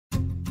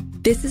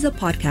This is a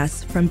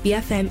podcast from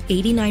BFM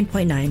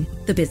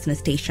 89.9, the business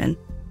station.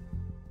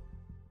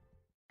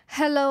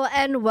 Hello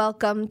and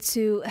welcome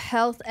to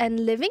Health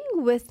and Living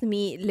with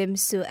me, Lim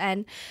Su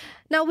An.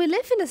 Now, we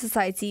live in a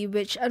society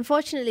which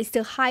unfortunately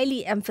still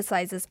highly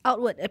emphasizes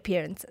outward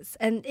appearances,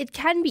 and it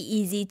can be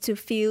easy to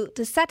feel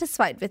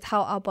dissatisfied with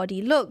how our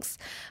body looks.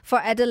 For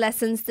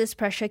adolescents, this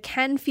pressure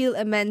can feel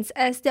immense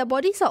as their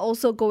bodies are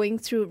also going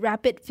through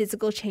rapid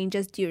physical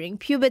changes during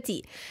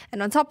puberty.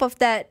 And on top of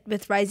that,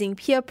 with rising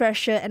peer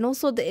pressure and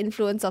also the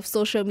influence of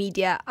social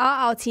media,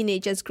 are our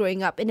teenagers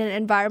growing up in an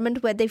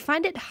environment where they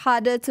find it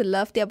harder to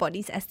love their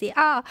bodies as they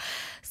are?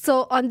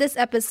 So on this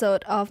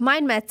episode of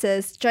Mind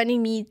Matters,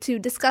 joining me to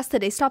discuss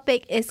today's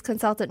topic is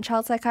consultant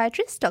child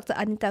psychiatrist Dr.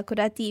 Anita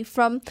Kodati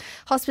from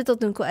Hospital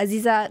Tunku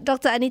Aziza.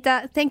 Dr.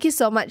 Anita, thank you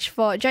so much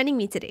for joining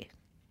me today.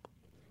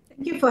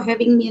 Thank you for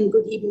having me and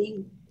good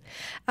evening.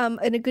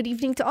 And a good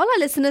evening to all our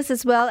listeners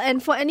as well.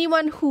 And for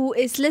anyone who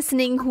is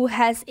listening who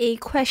has a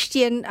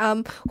question,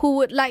 who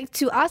would like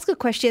to ask a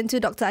question to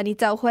Dr.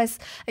 Anita, who has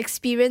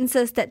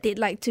experiences that they'd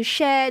like to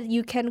share,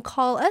 you can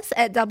call us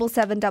at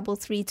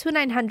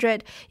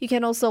 77332900. You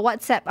can also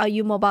WhatsApp our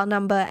mobile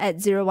number at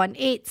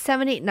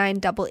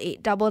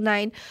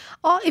 018-789-8899.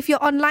 Or if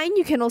you're online,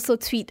 you can also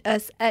tweet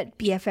us at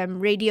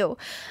BFM Radio.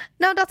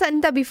 Now, Dr.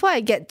 Anita, before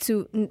I get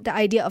to the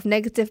idea of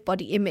negative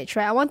body image,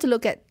 right, I want to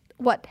look at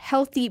what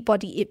healthy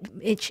body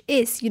image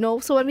is,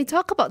 So when we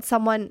talk about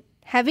someone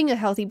having a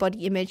healthy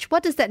body image,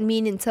 what does that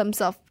mean in terms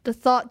of the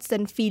thoughts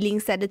and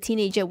feelings that a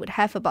teenager would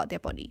have about their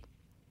body?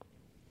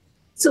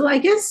 So I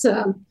guess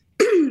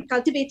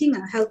cultivating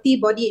a healthy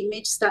body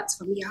image starts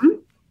from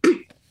young.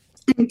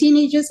 And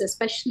teenagers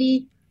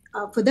especially,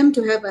 for them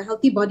to have a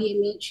healthy body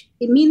image,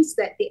 it means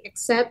that they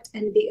accept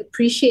and they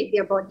appreciate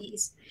their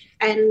bodies.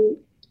 And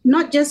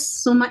not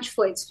just so much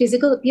for its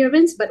physical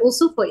appearance, but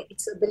also for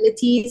its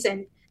abilities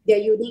and their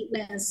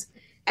uniqueness,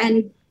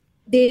 and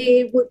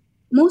they would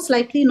most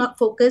likely not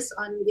focus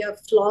on their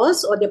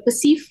flaws or their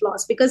perceived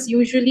flaws, because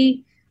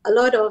usually a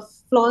lot of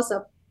flaws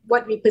are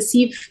what we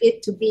perceive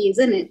it to be,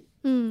 isn't it?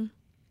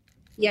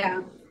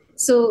 Yeah.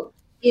 So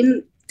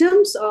in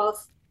terms of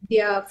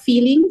their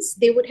feelings,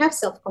 they would have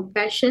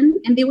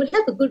self-compassion and they would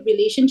have a good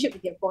relationship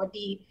with their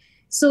body.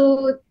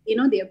 So,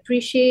 they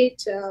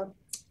appreciate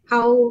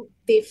how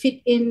they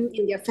fit in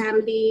their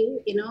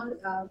family,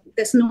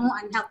 there's no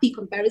unhealthy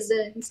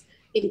comparisons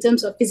in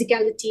terms of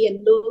physicality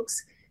and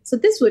looks. So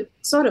this would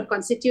sort of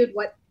constitute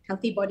what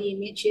healthy body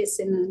image is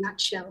in a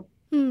nutshell.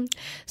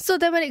 So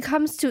then when it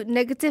comes to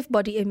negative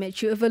body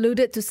image, you have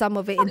alluded to some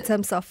of it in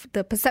terms of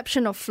the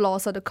perception of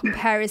flaws or the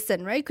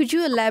comparison, right? Could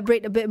you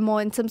elaborate a bit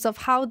more in terms of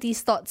how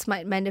these thoughts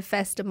might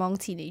manifest among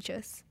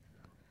teenagers?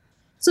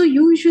 So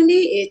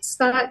usually it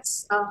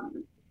starts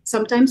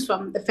sometimes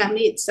from the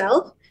family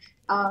itself.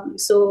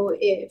 So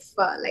if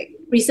like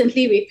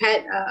recently we've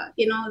had, a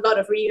lot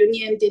of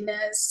reunion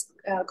dinners,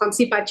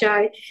 Kongsi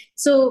Pachai.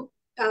 So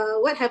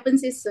what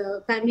happens is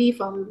family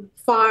from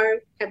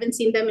far, haven't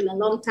seen them in a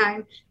long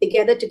time, they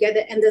gather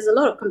together and there's a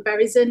lot of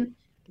comparison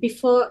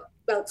before,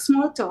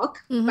 small talk,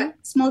 but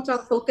small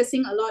talk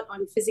focusing a lot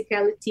on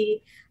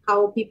physicality,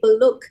 how people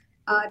look,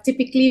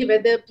 typically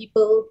whether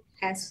people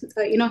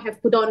have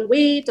put on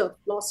weight or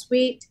lost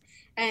weight,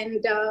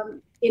 and,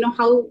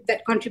 how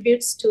that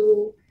contributes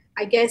to,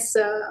 I guess,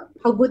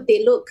 how good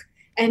they look.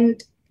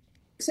 And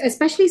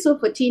especially so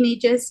for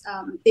teenagers,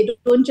 they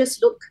don't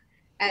just look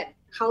at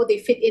how they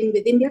fit in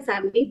within their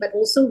family, but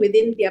also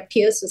within their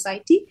peer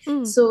society.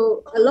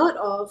 So a lot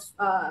of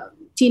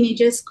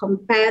teenagers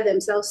compare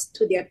themselves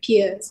to their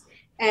peers.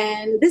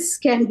 And this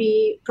can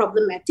be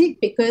problematic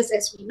because,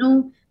 as we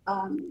know,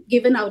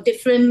 given our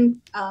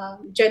different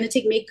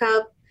genetic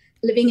makeup,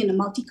 living in a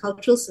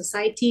multicultural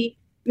society,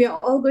 we are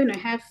all going to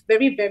have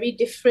very, very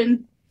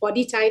different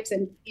body types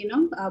and,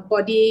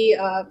 body,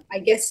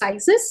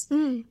 sizes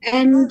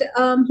and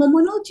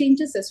hormonal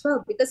changes as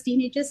well, because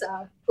teenagers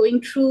are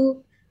going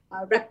through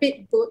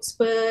rapid growth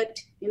spurt,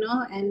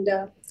 and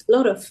a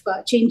lot of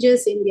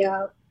changes in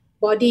their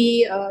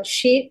body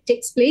shape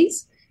takes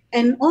place.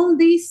 And all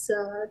these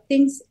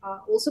things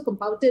are also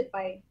compounded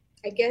by,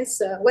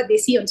 what they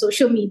see on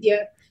social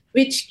media,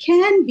 which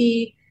can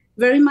be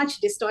very much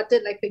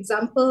distorted. Like, for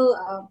example,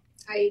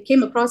 I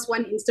came across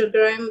one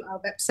Instagram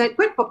website,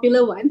 quite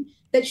popular one,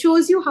 that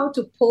shows you how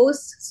to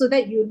pose so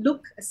that you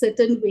look a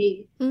certain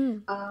way,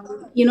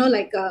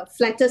 like a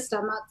flatter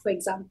stomach, for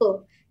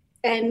example.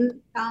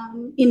 And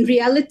in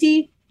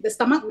reality, the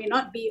stomach may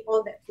not be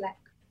all that flat.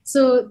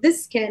 So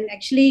this can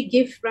actually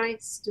give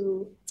rise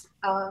to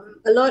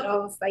a lot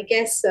of,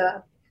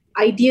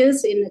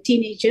 ideas in a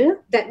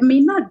teenager that may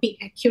not be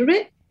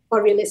accurate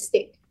or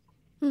realistic.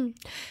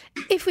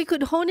 If we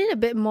could hone in a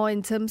bit more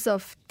in terms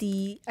of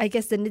the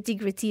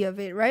nitty-gritty of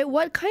it, right?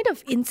 What kind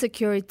of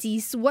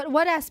insecurities,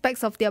 what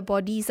aspects of their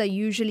bodies are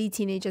usually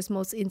teenagers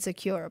most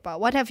insecure about?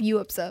 What have you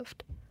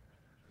observed?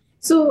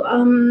 So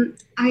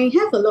I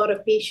have a lot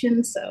of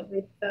patients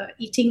with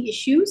eating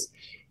issues,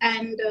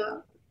 and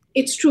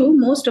it's true,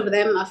 most of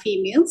them are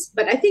females,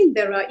 but I think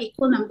there are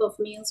equal number of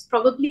males.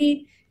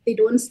 Probably they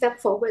don't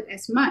step forward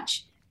as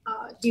much.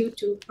 due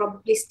to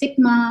probably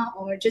stigma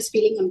or just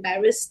feeling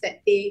embarrassed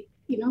that they,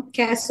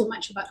 care so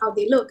much about how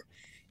they look.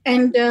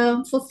 And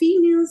for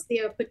females,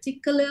 their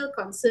particular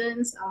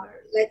concerns are,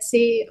 let's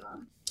say,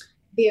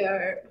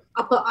 their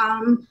upper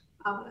arm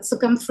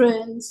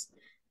circumference,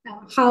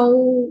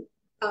 how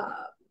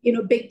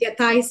big their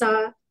thighs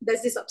are.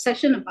 There's this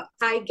obsession about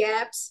thigh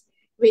gaps,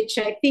 which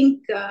I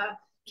think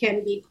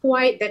can be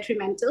quite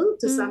detrimental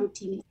to some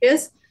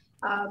teenagers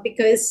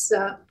because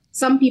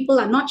some people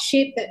are not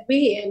shaped that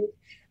way. And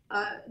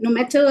no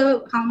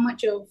matter how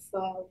much of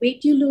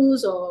weight you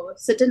lose or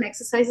certain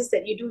exercises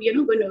that you do, you're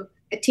not going to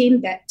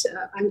attain that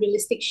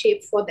unrealistic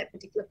shape for that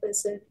particular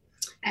person.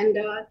 And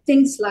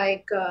things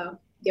like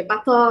their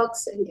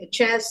buttocks and their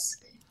chests.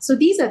 So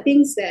these are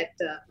things that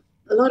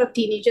a lot of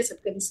teenagers are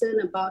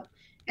concerned about.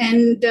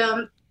 And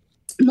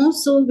more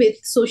so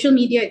with social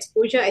media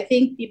exposure, I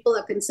think people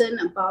are concerned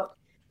about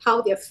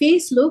how their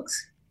face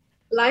looks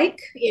like,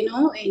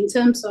 in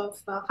terms of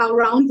how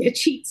round their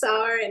cheeks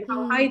are and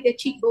how high their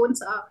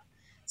cheekbones are.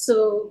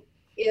 So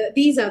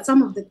these are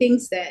some of the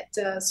things that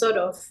sort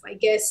of, I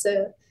guess,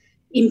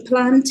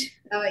 implant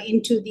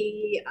into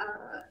the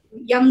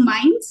young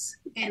minds,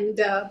 and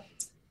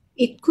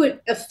it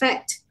could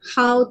affect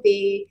how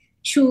they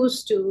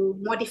choose to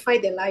modify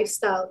their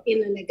lifestyle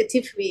in a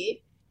negative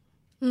way.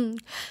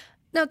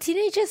 Now,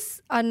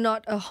 teenagers are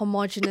not a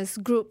homogenous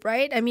group,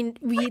 right? I mean,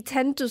 we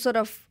tend to sort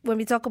of, when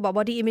we talk about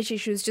body image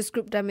issues, just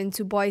group them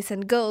into boys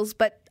and girls.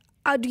 But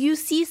do you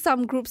see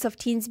some groups of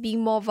teens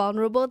being more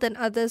vulnerable than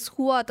others?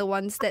 Who are the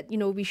ones that,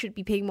 we should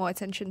be paying more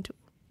attention to?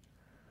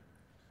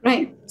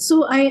 Right.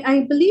 So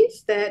I believe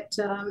that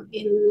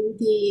in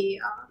the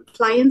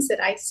clients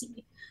that I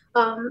see,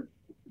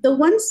 the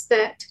ones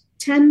that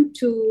tend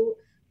to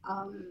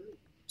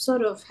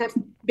sort of have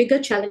bigger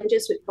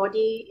challenges with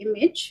body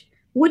image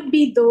would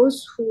be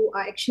those who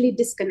are actually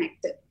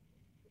disconnected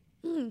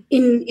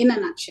in a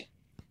nutshell.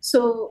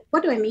 So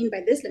what do I mean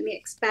by this? Let me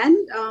expand.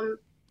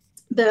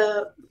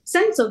 The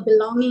sense of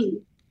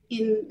belonging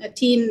in a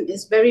teen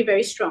is very,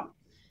 very strong.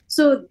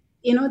 So,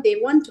 they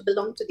want to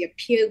belong to their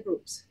peer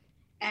groups.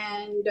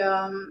 And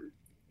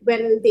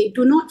when they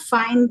do not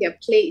find their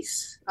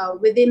place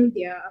within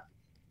their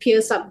peer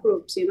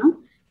subgroups,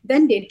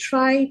 then they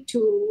try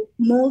to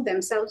mold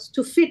themselves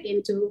to fit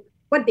into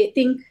what they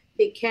think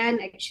they can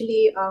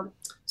actually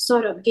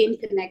sort of gain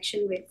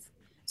connection with.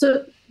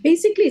 So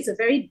basically, it's a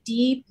very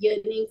deep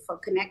yearning for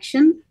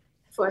connection,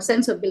 for a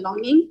sense of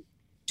belonging,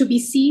 to be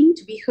seen,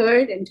 to be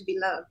heard, and to be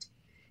loved.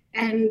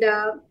 And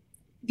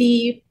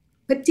the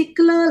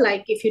particular,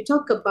 like if you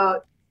talk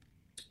about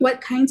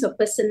what kinds of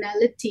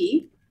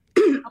personality,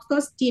 of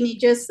course,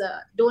 teenagers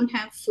don't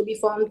have fully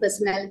formed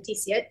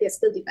personalities yet. They're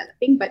still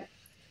developing, but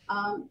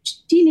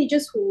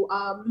teenagers who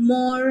are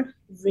more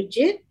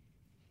rigid,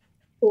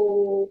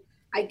 who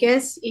I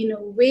guess in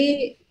a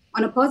way,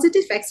 on a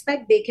positive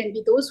aspect, they can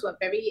be those who are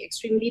very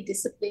extremely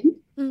disciplined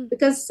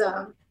because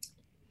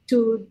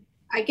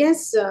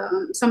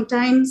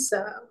sometimes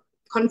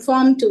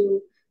conform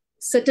to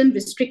certain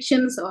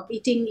restrictions of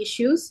eating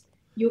issues,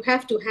 you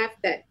have to have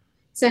that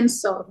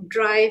sense of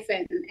drive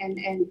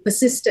and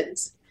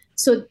persistence.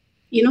 So,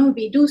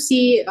 we do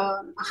see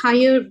a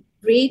higher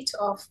rate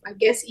of, I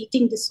guess,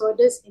 eating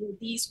disorders in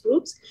these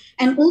groups.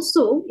 And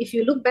also, if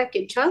you look back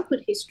in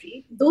childhood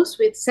history, those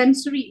with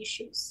sensory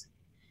issues,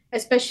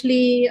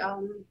 especially,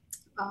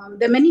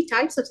 there are many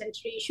types of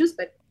sensory issues,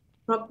 but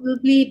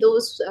probably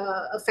those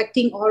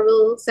affecting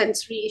oral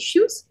sensory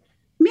issues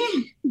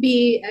may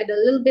be at a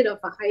little bit of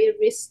a higher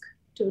risk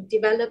to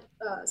develop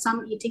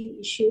some eating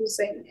issues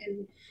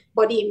and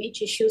body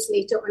image issues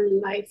later on in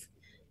life.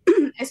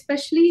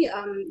 Especially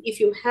if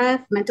you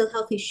have mental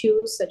health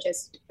issues such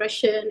as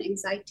depression,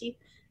 anxiety,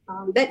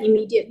 that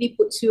immediately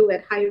puts you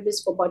at higher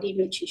risk for body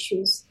image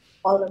issues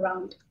all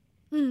around.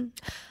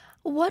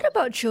 What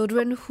about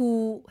children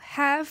who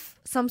have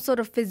some sort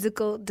of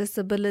physical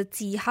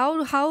disability?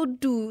 How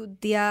do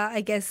their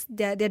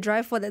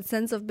drive for that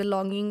sense of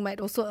belonging might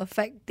also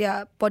affect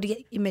their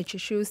body image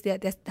issues,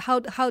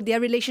 how their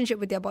relationship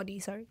with their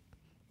body, sorry?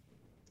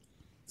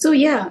 So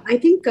yeah, I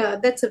think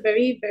that's a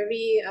very,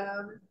 very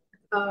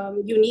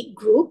unique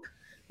group.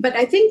 But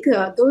I think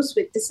those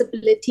with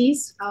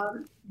disabilities,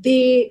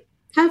 they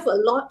have a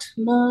lot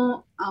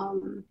more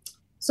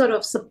sort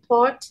of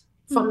support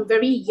from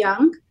very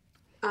young,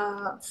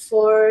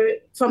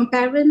 from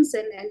parents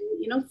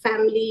and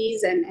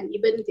families and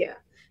even their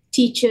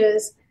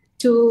teachers,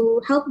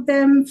 to help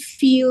them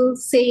feel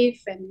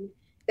safe and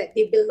that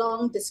they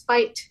belong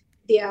despite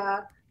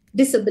their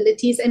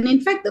disabilities. And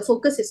in fact, the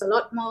focus is a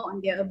lot more on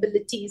their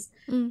abilities.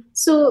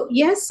 So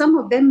yes, some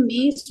of them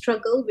may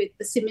struggle with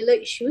the similar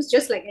issues,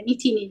 just like any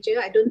teenager.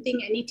 I don't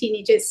think any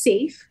teenager is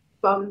safe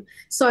from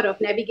sort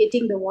of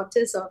navigating the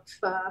waters of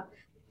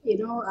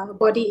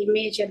body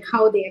image and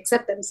how they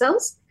accept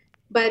themselves.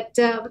 But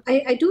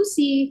I do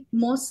see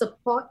more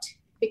support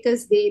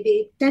because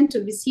they tend to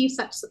receive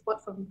such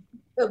support from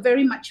a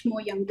very much more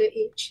younger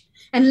age,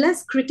 and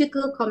less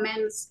critical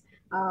comments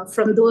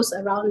from those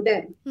around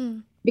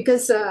them.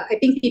 Because I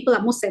think people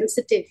are more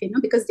sensitive,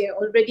 because they're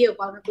already a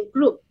vulnerable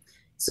group.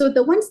 So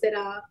the ones that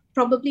are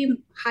probably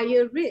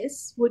higher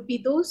risk would be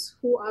those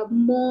who are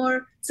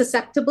more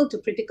susceptible to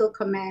critical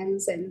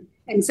comments and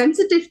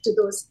sensitive to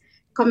those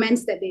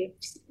comments that they've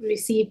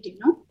received,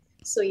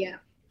 So yeah.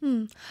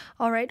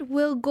 All right,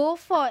 we'll go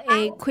for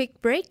a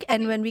quick break,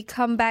 and when we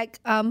come back,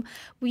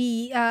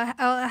 we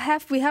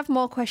have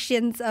more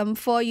questions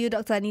for you,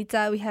 Dr.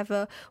 Anita. We have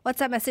a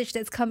WhatsApp message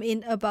that's come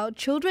in about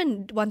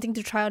children wanting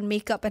to try on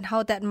makeup and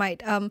how that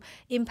might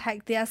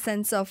impact their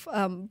sense of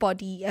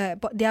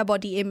their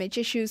body image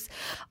issues.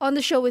 On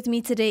the show with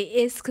me today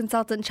is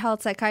consultant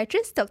child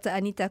psychiatrist Dr.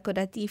 Anita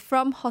Kodati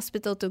from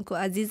Hospital Tunku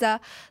Aziza,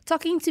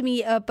 talking to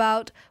me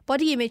about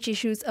body image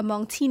issues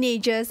among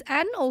teenagers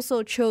and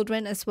also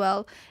children as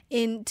well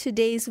in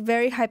today's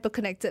very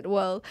hyper-connected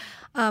world.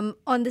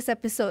 On this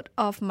episode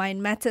of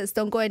Mind Matters.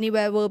 Don't go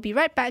anywhere. We'll be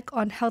right back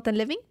on Health and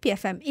Living,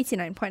 BFM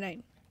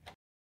 89.9.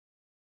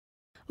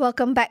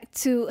 Welcome back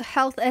to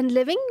Health and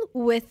Living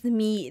with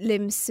me,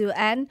 Lim Su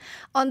Ann.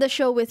 On the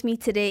show with me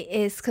today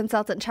is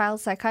consultant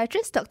child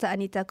psychiatrist Dr.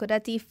 Anita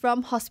Kodati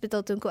from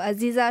Hospital Tunku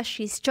Aziza.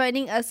 She's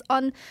joining us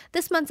on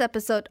this month's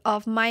episode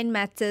of Mind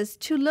Matters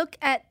to look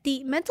at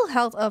the mental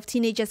health of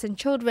teenagers and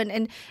children,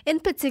 and in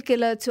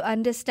particular to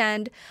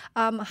understand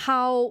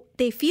how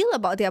they feel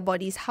about their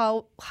bodies,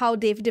 how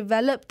they've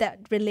developed that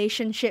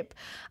relationship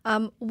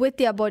with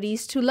their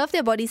bodies, to love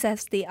their bodies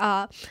as they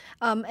are,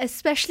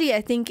 especially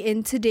I think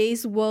in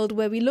today's world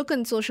where we look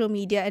on social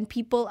media and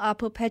people are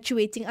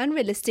perpetuating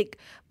unrealistic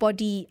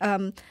body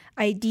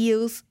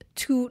ideals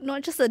to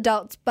not just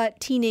adults but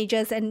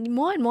teenagers and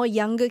more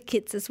younger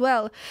kids as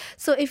well.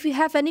 So if you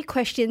have any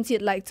questions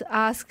you'd like to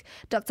ask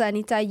Dr.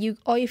 Anita,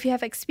 or if you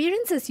have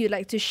experiences you'd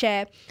like to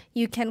share,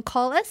 you can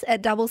call us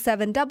at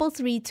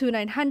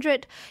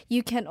 77332900.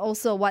 You can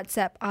also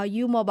WhatsApp our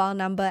mobile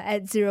number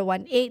at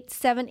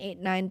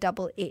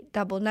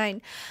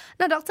 018-789-8899.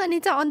 Now, Dr.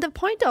 Anita, on the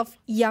point of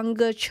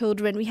younger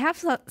children, we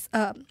have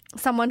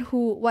someone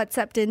who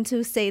WhatsApped in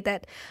to say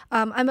that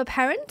I'm a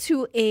parent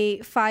to a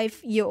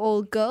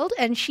 5-year-old girl,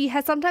 and she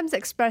has sometimes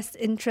expressed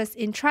interest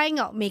in trying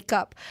out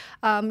makeup.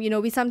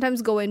 We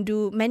sometimes go and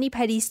do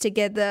mani-pedis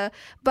together,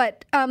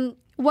 but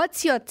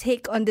what's your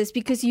take on this?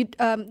 Because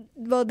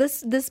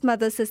this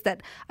mother says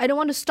that I don't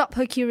want to stop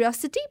her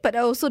curiosity, but I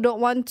also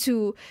don't want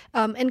to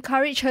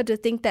encourage her to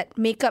think that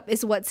makeup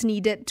is what's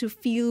needed to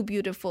feel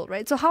beautiful,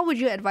 right? So how would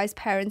you advise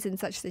parents in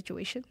such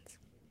situations?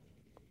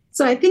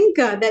 So I think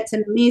that's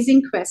an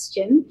amazing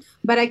question,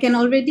 but I can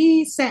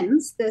already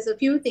sense there's a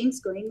few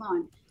things going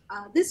on.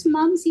 This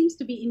mom seems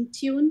to be in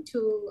tune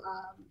to,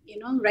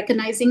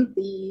 recognizing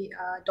the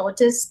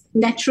daughter's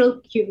natural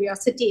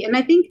curiosity. And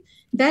I think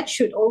that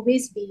should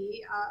always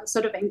be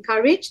sort of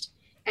encouraged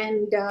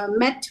and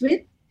met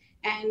with.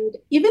 And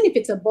even if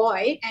it's a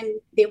boy and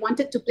they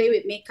wanted to play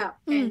with makeup,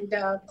 and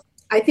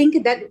I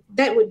think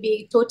that would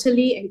be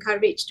totally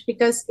encouraged,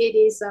 because it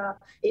is, a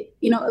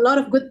lot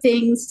of good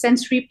things,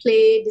 sensory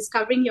play,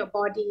 discovering your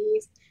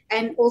bodies,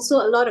 and also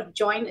a lot of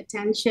joint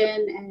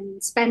attention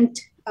and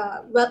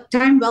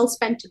time well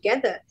spent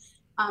together.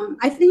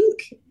 I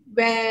think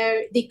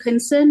where the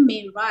concern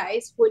may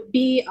rise would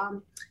be,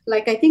 I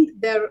think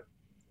there,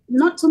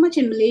 not so much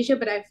in Malaysia,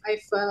 but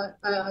I've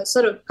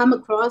sort of come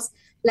across,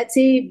 let's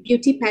say,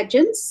 beauty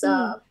pageants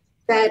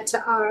that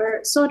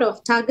are sort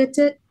of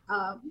targeted,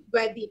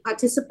 where the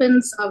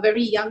participants are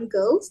very young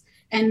girls,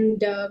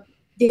 and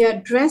they are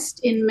dressed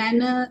in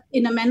a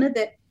manner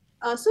that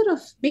sort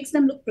of makes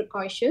them look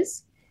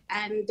precocious.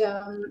 And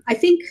I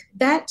think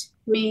that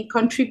may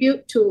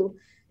contribute to,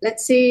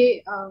 let's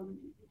say,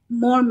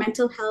 more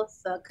mental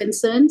health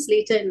concerns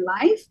later in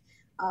life,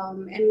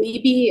 and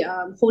maybe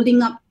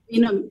holding up,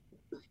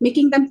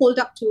 making them hold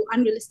up to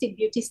unrealistic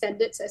beauty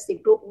standards as they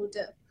grow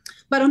older.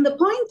 But on the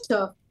point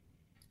of,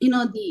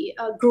 the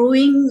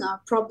growing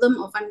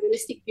problem of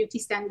unrealistic beauty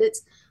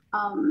standards,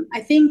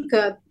 I think,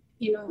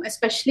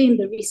 especially in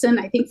the recent,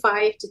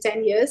 5 to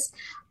 10 years,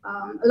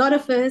 a lot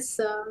of us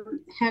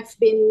have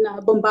been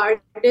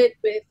bombarded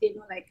with,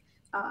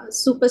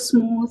 super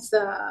smooth,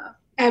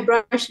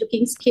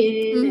 airbrush-looking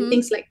skin and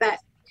things like that.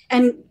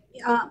 And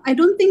I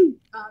don't think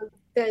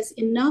there's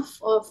enough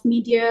of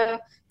media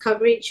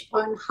coverage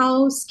on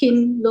how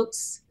skin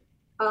looks,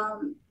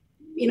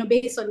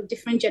 based on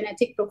different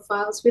genetic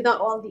profiles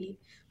without all the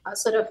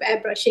sort of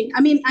airbrushing.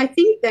 I mean, I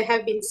think there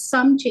have been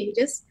some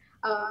changes,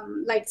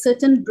 like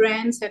certain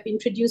brands have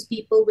introduced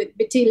people with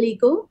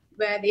vitiligo,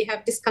 where they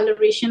have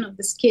discoloration of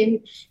the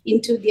skin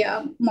into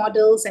their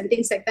models and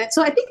things like that.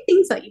 So I think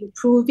things are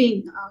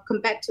improving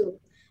compared to,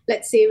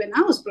 let's say, when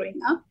I was growing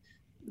up,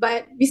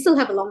 but we still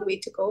have a long way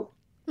to go.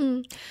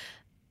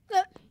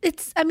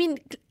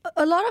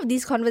 A lot of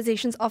these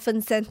conversations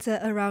often center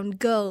around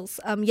girls,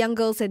 young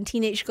girls and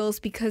teenage girls,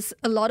 because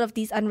a lot of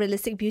these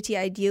unrealistic beauty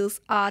ideals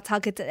are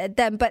targeted at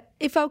them. But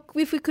if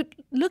we could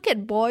look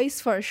at boys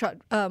for a short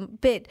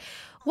bit,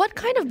 what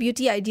kind of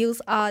beauty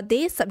ideals are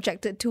they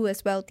subjected to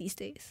as well these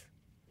days?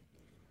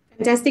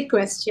 Fantastic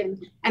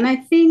question. And I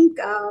think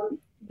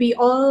we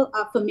all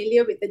are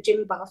familiar with the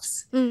gym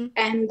buffs.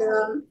 And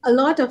a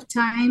lot of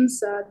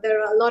times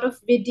there are a lot of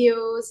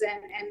videos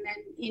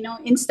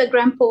and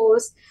Instagram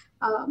posts,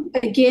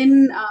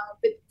 again,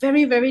 with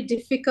very, very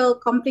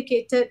difficult,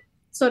 complicated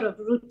sort of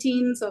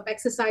routines of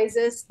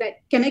exercises that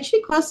can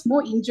actually cause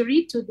more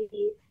injury to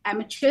the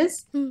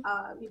amateurs,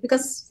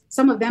 because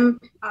some of them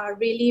are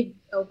really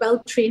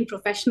well-trained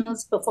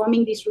professionals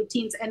performing these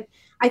routines. And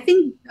I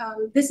think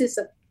this is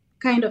a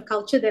kind of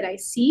culture that I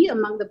see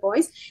among the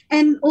boys,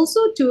 and also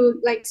to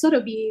like sort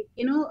of be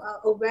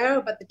aware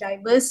about the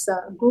diverse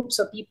groups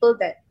of people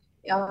that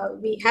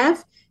we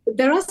have.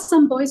 There are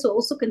some boys who are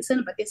also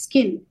concerned about their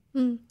skin.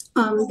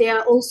 They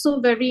are also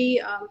very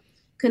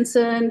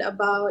concerned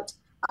about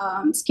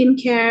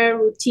skincare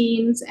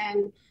routines,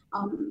 and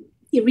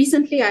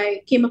recently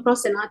I came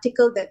across an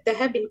article that there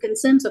have been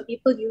concerns of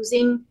people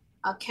using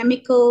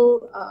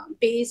chemical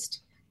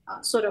based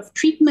sort of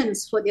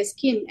treatments for their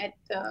skin at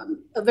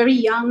a very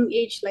young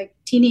age, like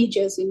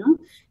teenagers,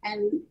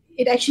 and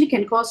it actually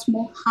can cause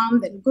more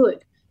harm than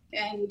good.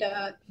 And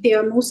they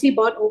are mostly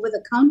bought over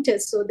the counter,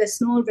 so there's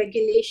no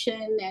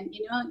regulation, and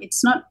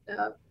it's not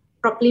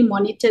properly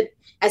monitored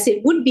as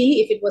it would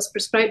be if it was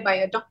prescribed by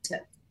a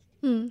doctor.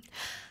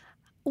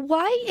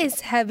 Why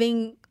is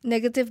having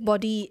negative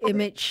body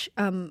image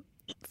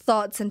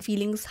thoughts and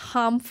feelings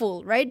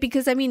harmful, right?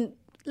 Because I mean,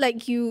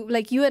 like you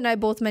and I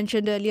both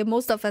mentioned earlier,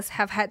 most of us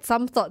have had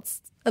some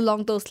thoughts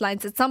along those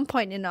lines at some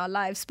point in our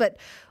lives. But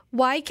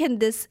why can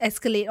this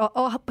escalate,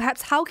 or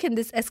perhaps how can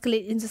this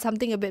escalate into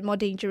something a bit more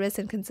dangerous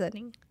and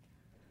concerning?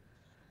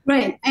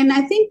 Right. And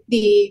I think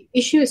the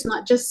issue is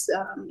not just,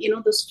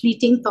 those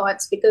fleeting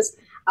thoughts, because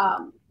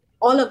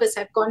all of us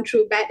have gone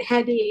through bad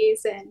hair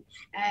days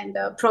and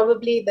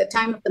probably the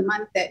time of the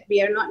month that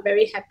we are not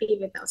very happy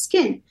with our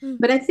skin.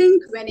 But I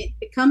think when it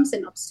becomes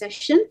an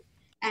obsession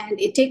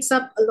and it takes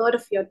up a lot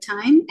of your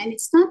time and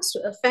it starts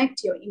to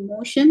affect your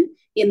emotion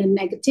in a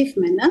negative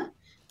manner,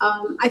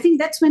 I think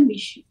that's when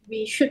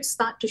we should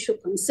start to show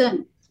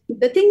concern.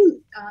 The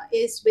thing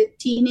is with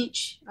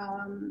teenage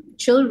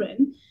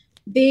children,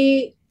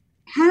 they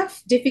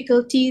have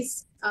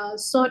difficulties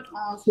sort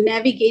of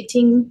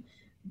navigating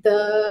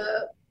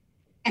the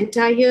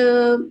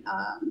entire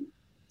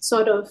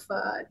sort of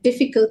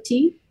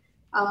difficulty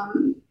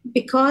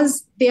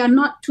because they are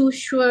not too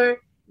sure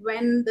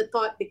when the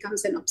thought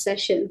becomes an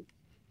obsession.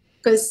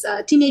 Because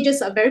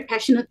teenagers are very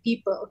passionate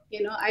people.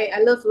 I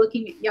love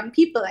working with young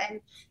people, and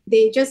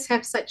they just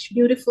have such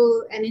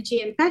beautiful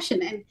energy and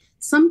passion. And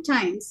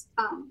sometimes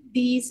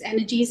these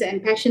energies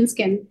and passions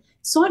can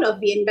sort of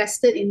be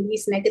invested in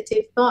these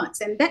negative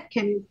thoughts, and that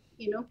can,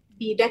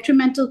 be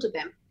detrimental to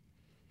them.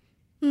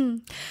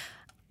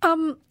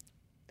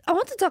 I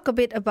want to talk a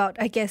bit about,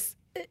 I guess,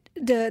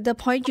 the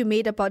point you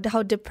made about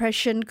how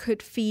depression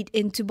could feed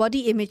into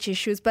body image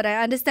issues, but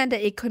I understand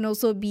that it can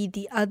also be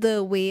the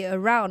other way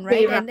around,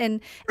 right?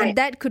 And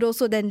that could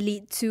also then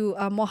lead to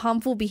more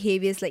harmful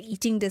behaviors like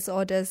eating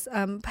disorders.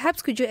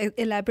 Perhaps could you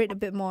elaborate a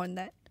bit more on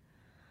that?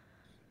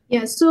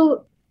 Yeah,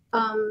 so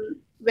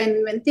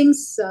when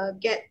things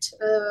get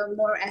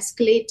more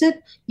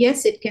escalated,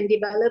 yes, it can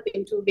develop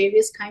into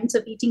various kinds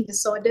of eating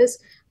disorders.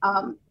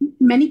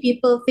 Many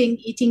people think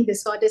eating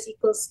disorders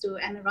equals to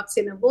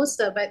anorexia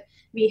nervosa, but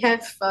we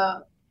have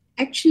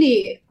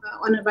actually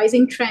on a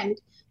rising trend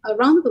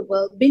around the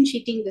world, binge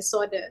eating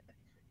disorder,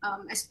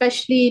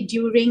 especially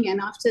during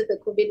and after the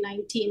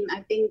COVID-19.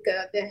 I think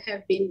there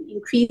have been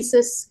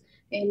increases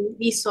in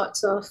these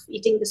sorts of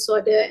eating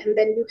disorder. And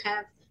then you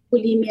have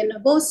bulimia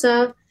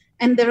nervosa,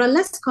 and there are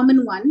less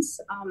common ones,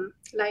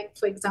 like,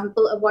 for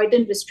example,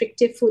 avoidant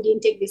restrictive food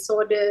intake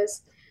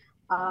disorders.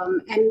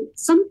 And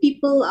some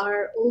people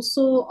are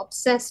also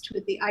obsessed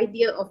with the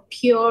idea of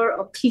pure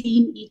or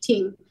clean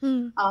eating.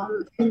 And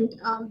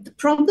the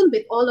problem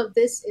with all of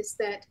this is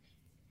that,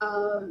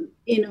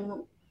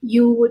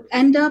 you would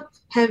end up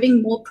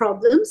having more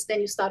problems than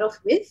you start off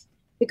with.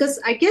 Because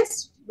I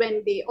guess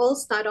when they all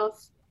start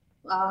off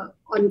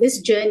on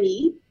this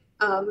journey,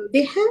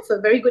 they have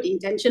a very good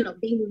intention of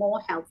being more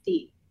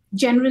healthy,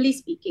 generally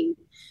speaking,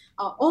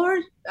 or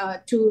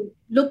to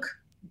look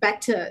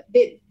better.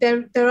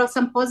 There are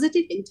some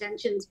positive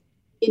intentions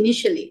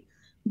initially,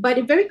 but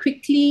it very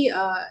quickly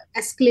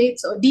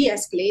escalates or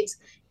de-escalates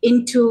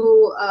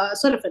into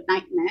sort of a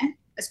nightmare,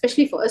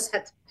 especially for us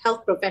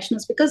health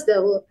professionals, because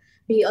there will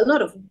be a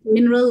lot of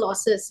mineral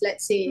losses,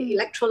 let's say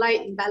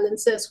electrolyte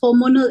imbalances,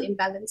 hormonal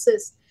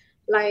imbalances.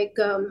 Like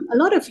a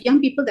lot of young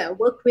people that I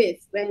work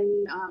with,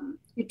 when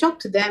you talk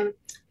to them,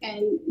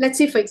 and let's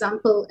say, for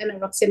example,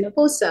 anorexia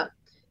nervosa,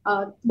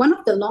 one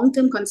of the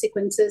long-term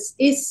consequences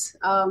is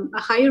a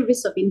higher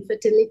risk of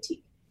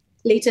infertility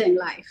later in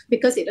life,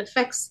 because it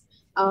affects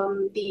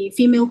the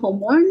female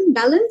hormone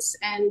balance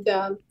and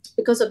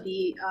because of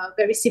the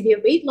very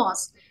severe weight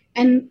loss.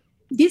 And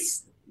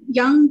these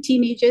young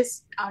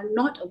teenagers are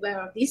not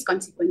aware of these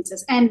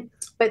consequences. And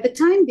by the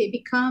time they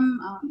become,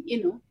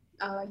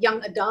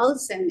 young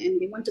adults and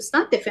they want to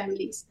start their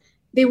families,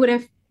 they would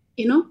have,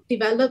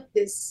 developed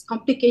this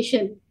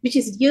complication, which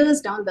is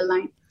years down the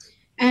line.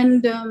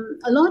 And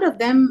a lot of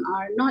them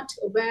are not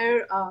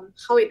aware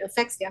how it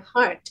affects their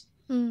heart.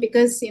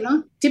 Because,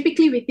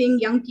 typically we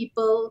think young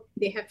people,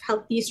 they have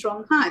healthy,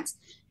 strong hearts.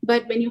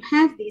 But when you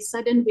have these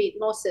sudden weight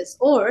losses,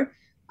 or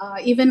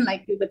even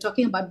like we were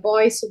talking about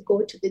boys who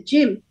go to the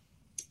gym,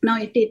 now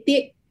if they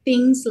take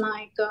things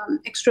like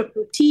extra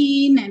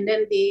protein, and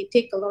then they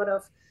take a lot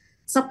of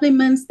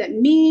supplements that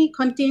may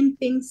contain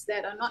things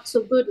that are not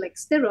so good, like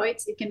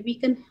steroids, it can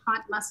weaken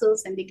heart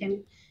muscles, and they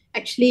can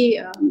actually,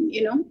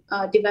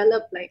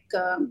 develop like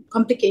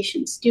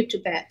complications due to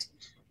that.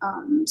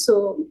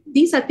 So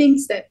these are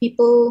things that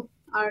people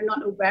are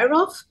not aware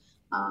of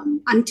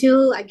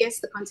until, I guess,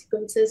 the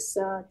consequences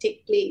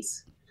take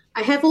place.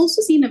 I have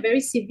also seen a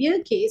very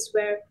severe case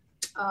where,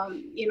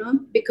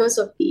 because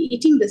of the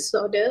eating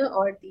disorder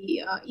or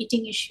the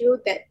eating issue,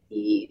 that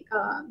the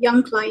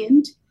young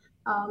client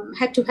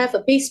had to have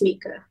a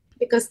pacemaker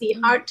because the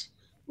heart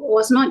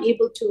was not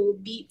able to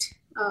beat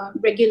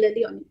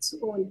regularly on its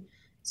own.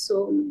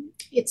 So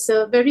it's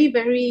a very,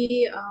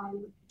 very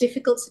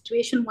difficult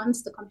situation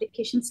once the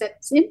complication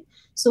sets in.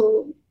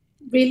 So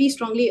really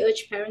strongly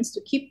urge parents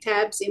to keep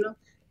tabs,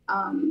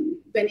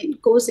 when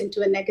it goes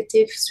into a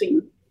negative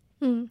swing.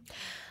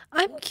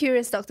 I'm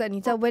curious, Dr.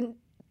 Anita, when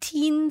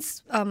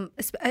teens,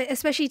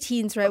 especially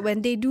teens, right,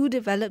 when they do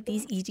develop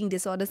these eating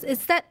disorders,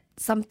 is that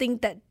something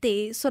that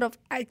they sort of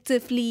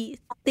actively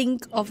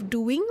think of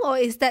doing, or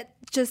is that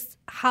just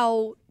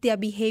how their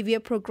behavior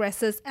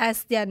progresses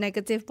as their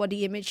negative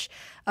body image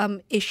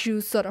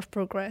issues sort of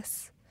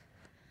progress?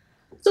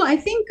 So I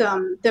think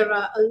there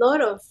are a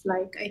lot of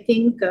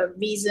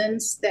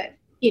reasons that,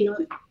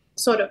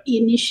 sort of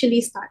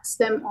initially starts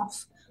them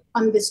off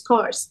on this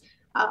course.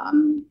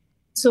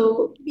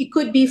 So it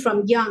could be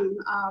from young.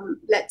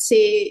 Let's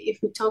say if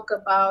we talk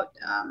about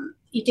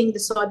eating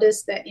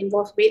disorders that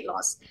involve weight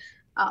loss,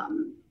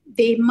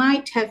 they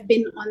might have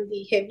been on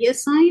the heavier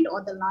side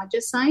or the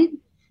larger side.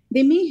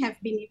 They may have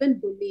been even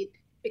bullied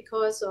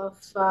because of,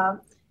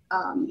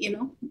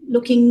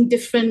 looking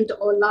different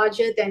or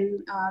larger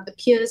than the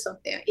peers of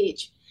their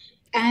age.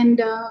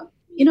 And,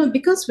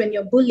 because when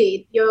you're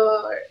bullied,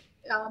 you're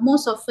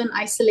most often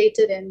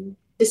isolated and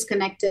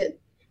disconnected.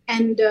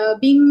 And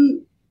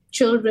being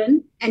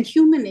children and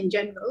human in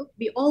general,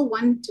 we all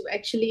want to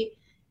actually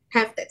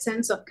have that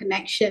sense of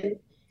connection.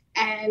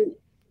 And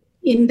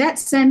in that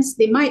sense,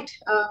 they might,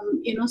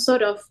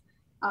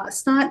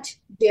 start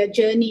their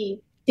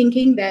journey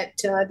thinking that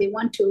they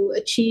want to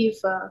achieve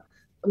a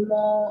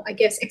more, I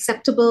guess,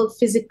 acceptable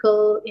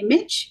physical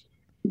image,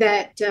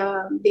 that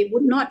they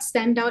would not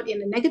stand out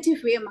in a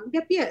negative way among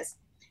their peers.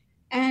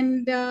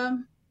 And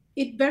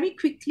it very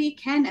quickly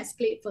can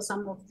escalate for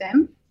some of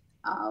them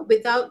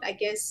without, I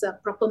guess,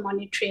 proper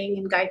monitoring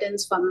and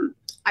guidance from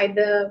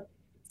either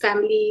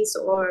families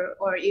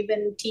or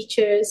even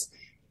teachers.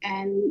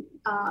 And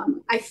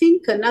I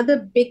think another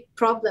big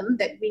problem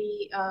that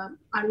we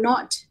are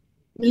not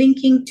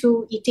linking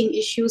to eating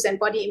issues and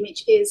body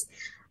image is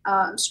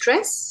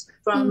stress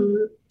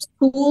from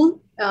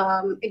school,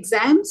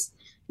 exams,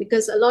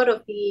 because a lot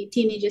of the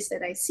teenagers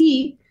that I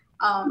see,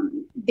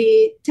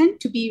 they tend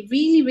to be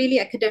really, really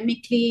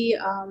academically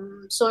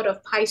sort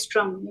of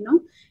high-strung,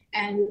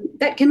 and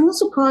that can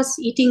also cause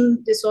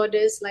eating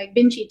disorders like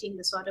binge eating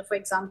disorder, for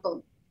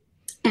example,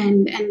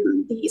 and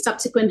the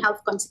subsequent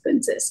health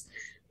consequences.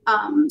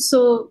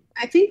 So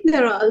I think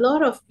there are a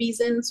lot of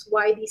reasons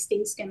why these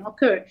things can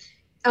occur.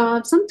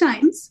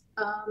 Sometimes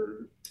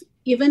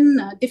even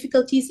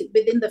difficulties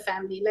within the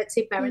family, let's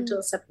say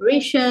parental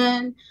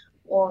separation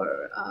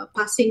or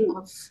passing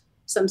of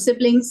some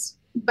siblings,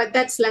 but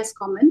that's less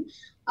common.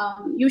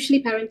 Usually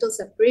parental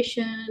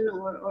separation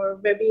or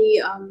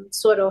very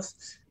sort of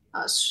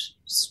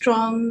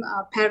strong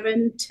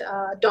parent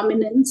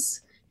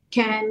dominance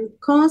can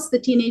cause the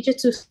teenager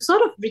to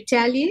sort of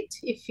retaliate,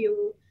 if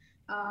you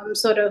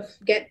sort of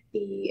get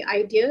the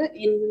idea,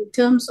 in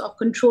terms of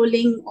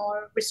controlling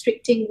or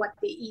restricting what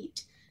they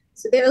eat.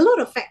 So there are a lot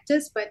of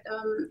factors, but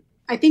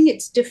I think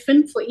it's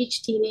different for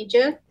each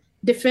teenager,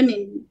 different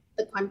in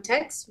the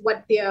context,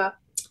 what their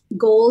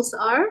goals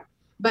are.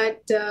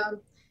 But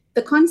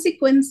the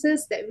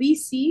consequences that we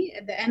see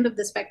at the end of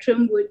the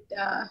spectrum would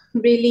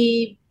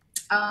really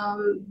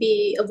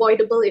be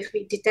avoidable if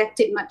we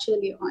detect it much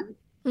earlier on.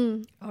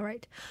 All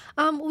right.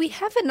 We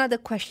have another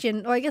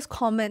question, or I guess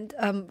comment,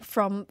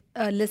 from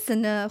a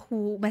listener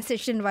who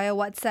messaged in via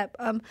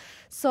WhatsApp.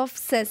 Soph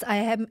says, I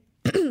am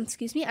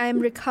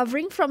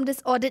recovering from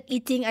disordered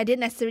eating. I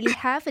didn't necessarily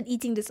have an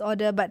eating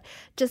disorder, but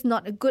just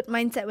not a good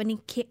mindset when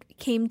it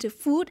came to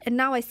food. And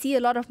now I see a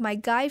lot of my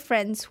guy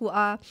friends who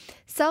are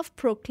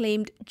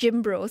self-proclaimed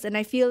gym bros, and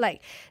I feel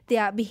like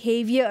their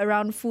behavior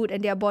around food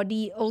and their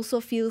body also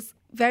feels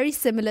very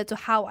similar to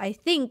how I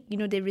think.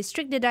 They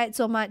restrict their diet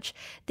so much,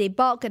 they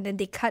bulk and then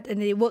they cut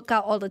and they work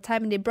out all the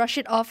time and they brush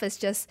it off as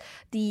just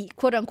the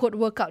quote-unquote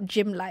workout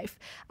gym life.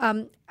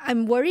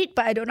 I'm worried,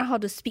 but I don't know how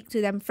to speak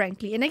to them,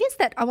 frankly. And I guess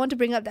that I want to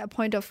bring up that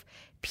point of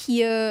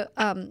peer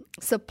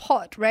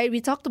support, right? We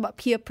talked about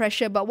peer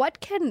pressure, but what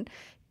can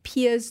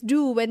peers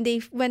do when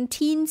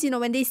teens,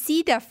 when they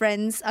see their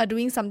friends are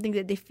doing something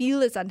that they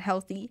feel is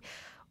unhealthy?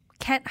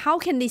 How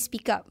can they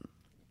speak up?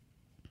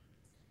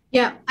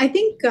 Yeah, I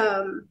think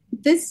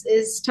this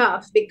is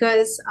tough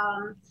because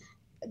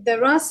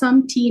there are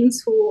some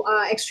teens who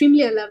are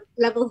extremely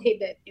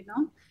level-headed,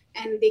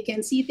 and they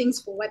can see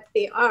things for what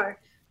they are.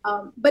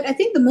 But I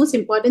think the most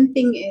important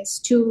thing is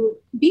to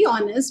be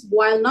honest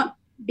while not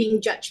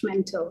being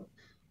judgmental.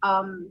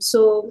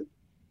 So,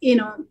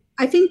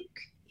 I think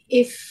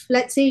if,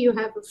 let's say, you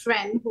have a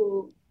friend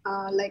who,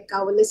 like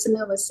our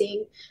listener was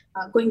saying,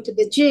 going to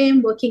the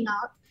gym, working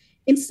out,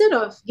 instead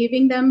of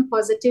giving them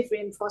positive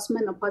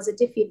reinforcement or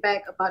positive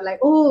feedback about like,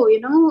 oh,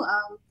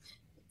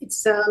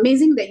 it's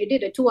amazing that you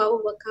did a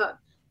 2-hour workout.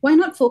 Why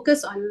not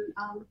focus on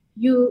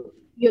you're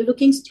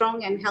looking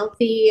strong and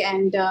healthy,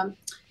 and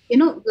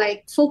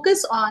like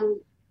focus on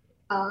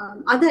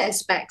other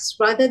aspects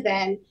rather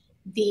than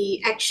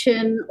the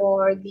action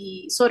or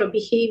the sort of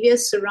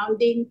behaviors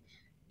surrounding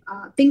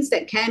things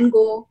that can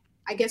go,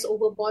 I guess,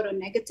 overboard or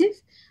negative.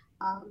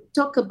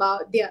 Talk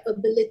about their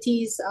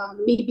abilities,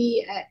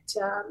 maybe at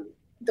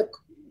the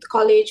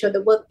college or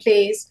the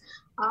workplace,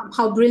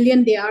 how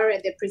brilliant they are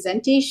at their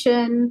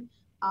presentation,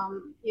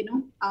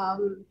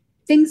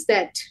 things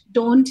that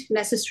don't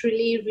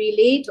necessarily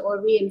relate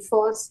or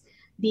reinforce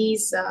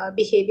these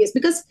behaviors.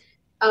 Because,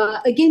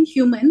 again,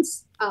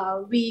 humans,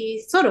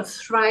 we sort of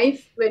thrive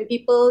when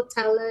people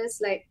tell us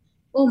like,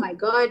 oh my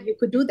God, you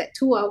could do that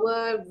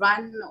 2-hour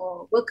run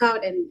or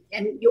workout, and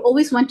you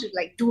always want to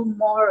like do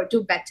more or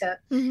do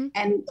better. Mm-hmm.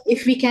 And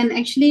if we can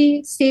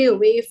actually stay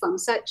away from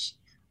such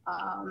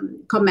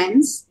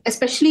comments,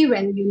 especially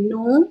when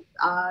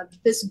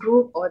this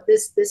group or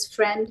this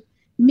friend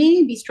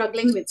may be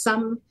struggling with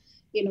some,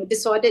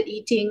 disordered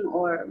eating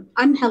or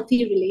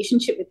unhealthy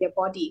relationship with their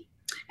body.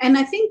 And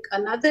I think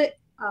another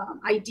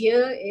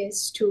idea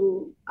is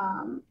to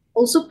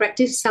also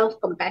practice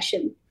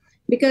self-compassion,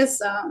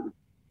 because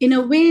in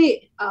a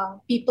way,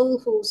 people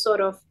who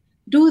sort of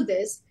do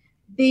this,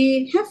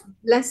 they have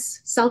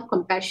less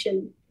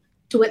self-compassion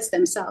towards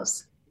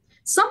themselves.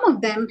 Some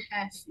of them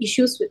have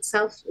issues with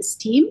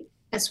self-esteem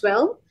as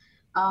well.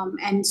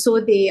 And so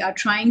they are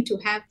trying to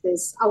have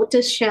this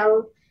outer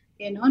shell,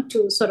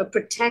 to sort of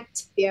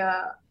protect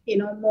their,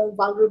 more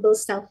vulnerable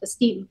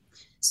self-esteem.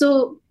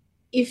 So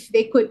if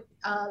they could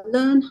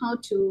learn how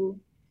to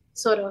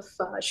sort of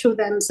show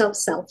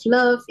themselves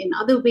self-love in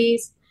other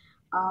ways,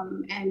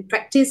 and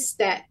practice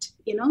that,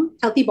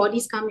 healthy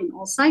bodies come in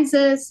all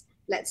sizes,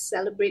 let's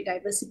celebrate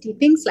diversity,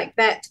 things like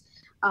that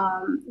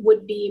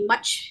would be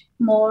much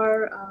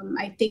more,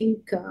 I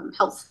think,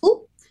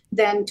 helpful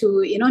than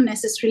to,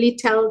 necessarily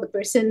tell the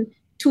person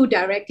too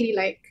directly,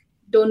 like,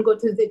 don't go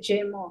to the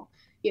gym, or,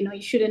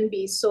 you shouldn't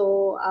be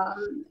so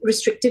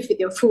restrictive with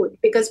your food,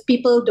 because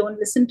people don't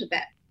listen to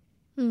that.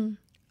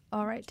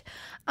 All right.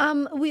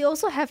 We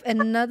also have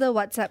another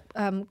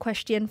WhatsApp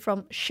question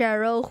from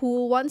Cheryl,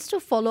 who wants to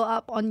follow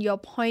up on your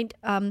point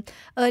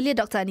earlier,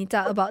 Dr.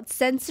 Anita, about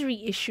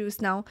sensory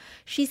issues. Now,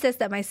 she says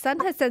that my son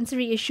has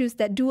sensory issues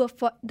that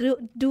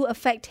do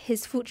affect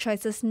his food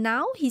choices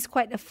now. He's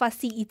quite a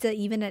fussy eater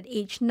even at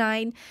age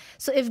 9.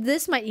 So if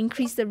this might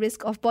increase the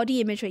risk of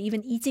body image or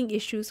even eating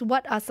issues,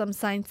 what are some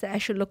signs that I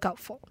should look out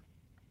for?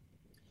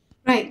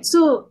 Right.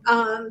 So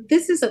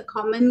this is a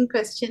common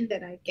question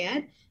that I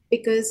get,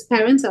 because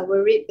parents are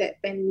worried that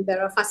when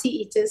there are fussy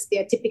eaters, they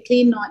are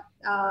typically not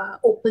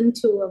open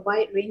to a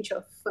wide range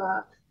of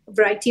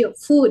variety of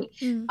food.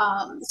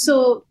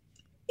 So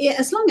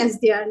as long as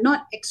they are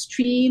not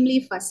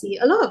extremely fussy,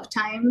 a lot of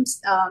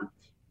times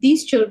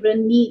these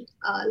children need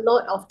a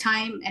lot of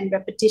time and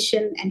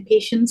repetition and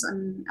patience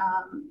on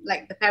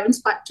like the parents'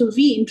 part to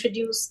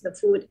reintroduce the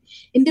food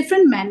in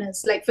different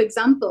manners. Like, for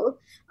example,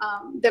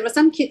 there are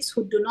some kids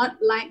who do not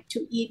like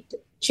to eat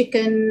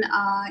chicken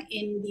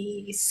in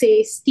the,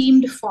 say,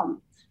 steamed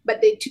form,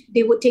 but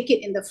they would take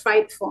it in the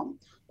fried form.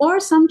 Or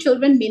some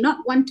children may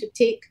not want to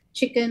take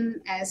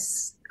chicken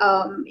as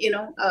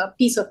a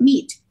piece of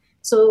meat.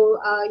 So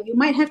you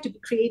might have to be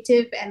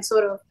creative and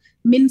sort of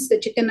mince the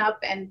chicken up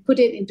and put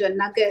it into a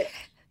nugget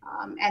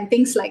and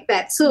things like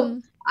that. So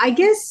I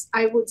guess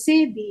I would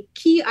say the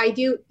key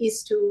idea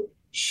is to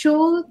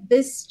show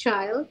this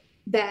child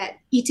that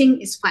eating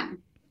is fun.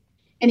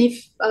 And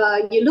if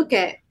you look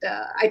at,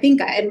 I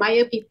think I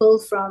admire people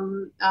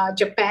from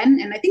Japan,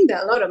 and I think there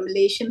are a lot of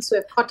Malaysians who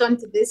have caught on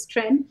to this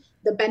trend,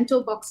 the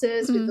bento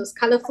boxes with those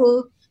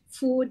colorful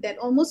food that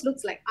almost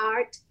looks like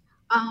art.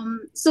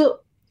 So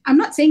I'm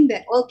not saying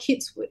that all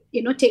kids would,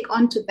 take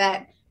on to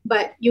that,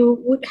 but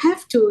you would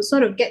have to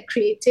sort of get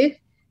creative.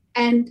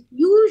 And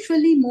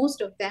usually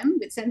most of them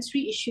with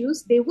sensory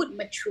issues, they would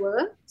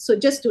mature. So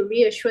just to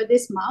reassure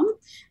this mom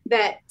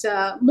that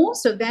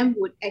most of them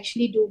would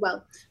actually do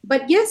well.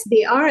 But yes,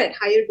 they are at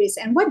higher risk.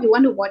 And what you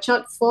want to watch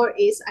out for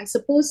is, I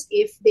suppose,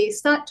 if they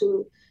start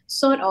to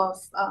sort of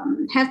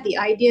have the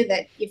idea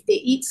that if they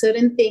eat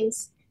certain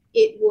things,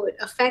 it would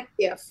affect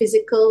their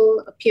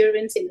physical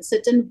appearance in a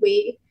certain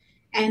way,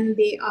 and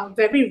they are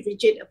very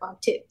rigid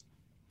about it.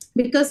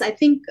 Because I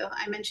think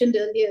I mentioned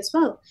earlier as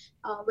well,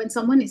 when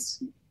someone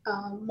is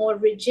more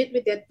rigid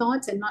with their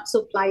thoughts and not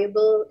so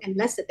pliable and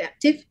less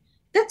adaptive,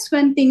 that's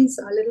when things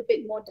are a little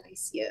bit more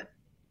dicier.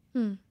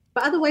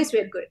 But otherwise,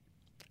 we're good.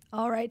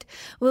 All right.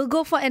 We'll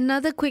go for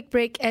another quick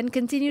break and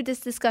continue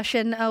this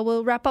discussion.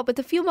 We'll wrap up with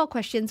a few more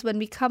questions when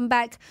we come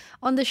back.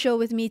 On the show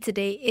with me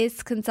today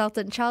is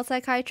consultant child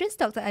psychiatrist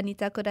Dr.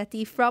 Anita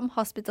Kodati from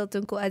Hospital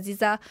Tunku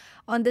Azizah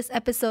on this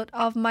episode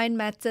of Mind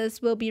Matters.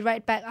 We'll be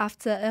right back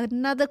after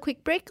another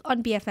quick break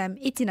on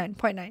BFM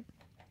 89.9.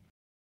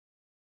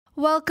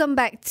 Welcome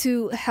back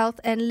to Health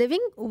and Living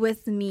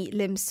with me,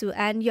 Lim Su,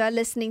 and you're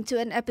listening to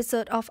an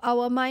episode of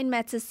our Mind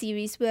Matters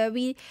series where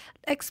we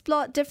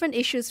explore different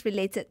issues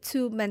related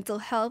to mental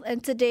health.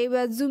 And today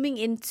we're zooming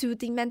into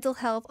the mental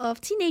health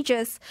of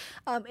teenagers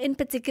in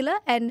particular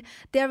and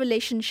their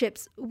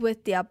relationships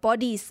with their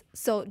bodies.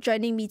 So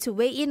joining me to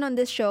weigh in on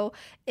this show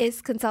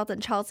is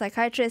consultant child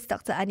psychiatrist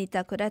Dr.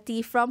 Anita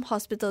Kodati from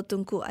Hospital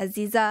Tunku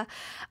Azizah.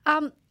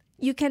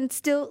 You can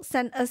still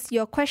send us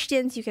your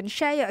questions. You can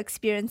share your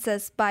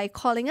experiences by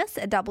calling us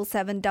at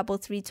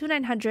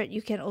 77332900.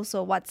 You can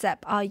also WhatsApp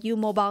our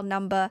mobile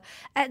number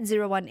at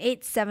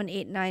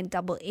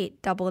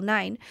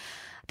 018-789-8899.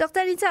 Dr.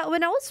 Anita,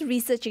 when I was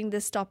researching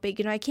this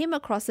topic, I came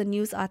across a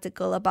news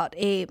article about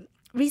a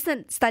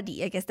recent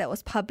study, I guess, that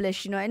was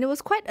published, and it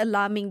was quite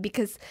alarming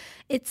because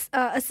it's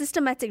a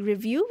systematic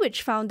review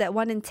which found that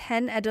 1 in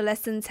 10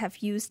 adolescents have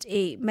used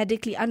a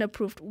medically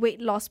unapproved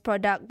weight loss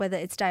product, whether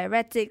it's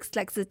diuretics,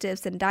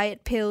 laxatives, and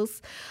diet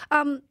pills.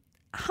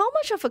 How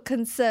much of a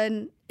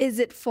concern is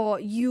it for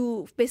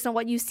you, based on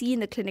what you see in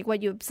the clinic,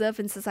 what you observe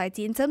in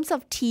society, in terms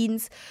of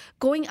teens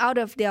going out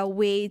of their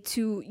way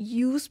to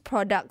use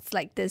products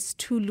like this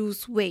to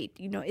lose weight?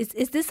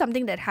 Is this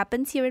something that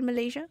happens here in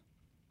Malaysia?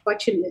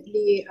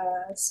 Fortunately,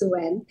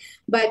 Suen.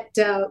 But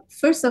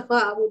first of all,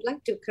 I would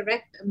like to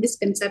correct a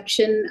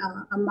misconception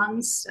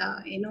amongst,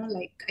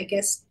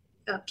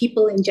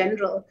 people in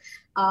general.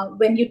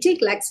 When you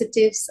take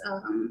laxatives,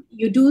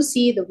 you do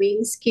see the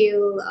weighing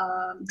scale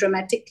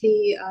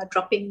dramatically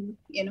dropping,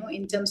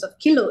 in terms of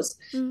kilos.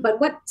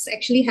 But what's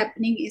actually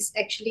happening is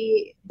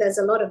there's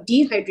a lot of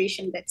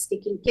dehydration that's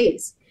taking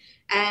place.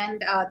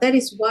 And that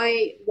is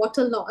why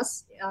water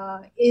loss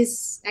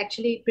is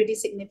actually pretty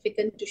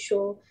significant to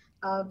show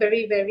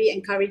very, very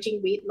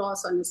encouraging weight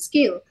loss on a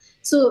scale.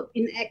 So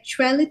in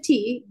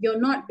actuality, you're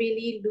not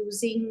really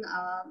losing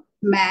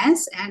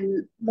mass,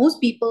 and most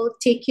people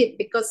take it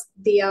because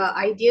their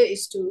idea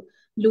is to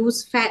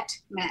lose fat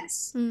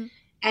mass.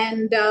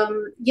 And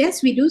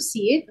yes, we do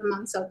see it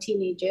amongst our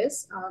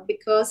teenagers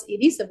because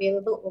it is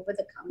available over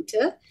the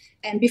counter.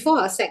 And before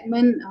our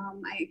segment,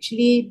 I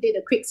actually did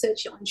a quick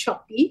search on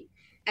Shopee.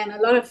 And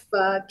a lot of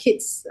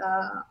kids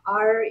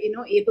are,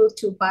 able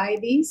to buy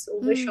these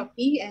over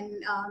Shopee,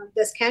 and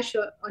there's cash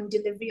on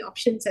delivery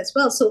options as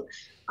well. So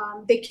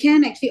they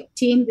can actually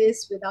obtain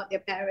this without their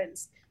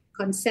parents'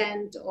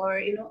 consent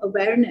or,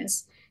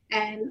 awareness.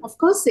 And of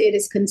course, it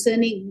is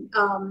concerning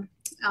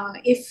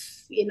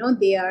if,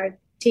 they are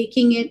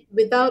taking it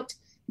without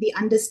the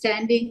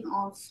understanding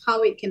of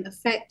how it can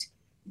affect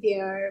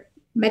their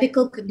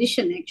medical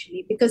condition,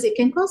 actually, because it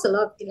can cause a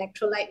lot of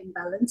electrolyte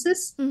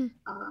imbalances.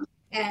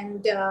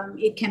 And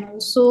it can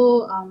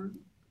also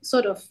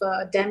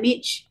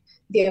damage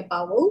their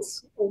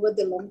bowels over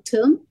the long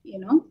term,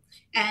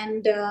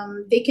 and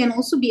they can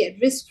also be at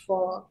risk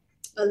for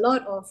a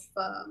lot of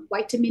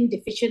vitamin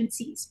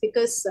deficiencies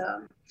because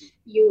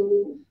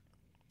you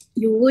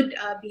would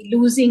be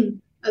losing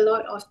a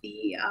lot of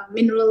the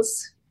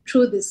minerals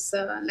through this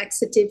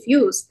laxative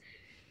use.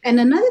 And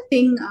another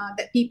thing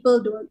that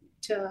people don't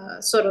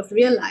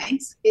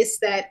realize is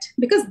that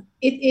because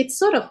it's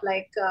sort of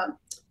like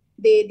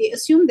they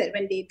assume that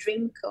when they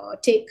drink or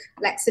take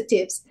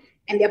laxatives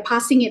and they're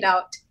passing it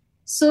out,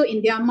 so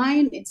in their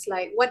mind, it's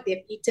like what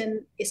they've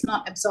eaten is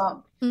not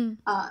absorbed.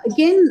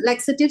 Again,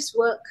 laxatives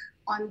work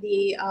on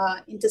the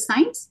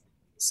intestines.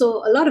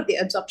 So a lot of the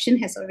absorption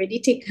has already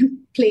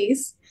taken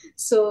place.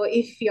 So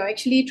if you're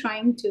actually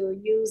trying to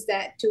use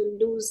that to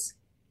lose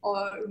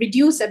or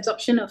reduce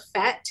absorption of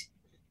fat,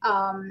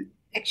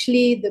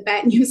 actually the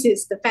bad news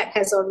is the fat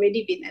has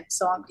already been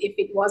absorbed if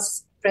it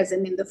was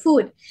present in the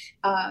food,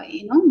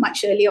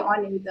 much earlier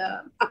on in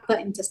the upper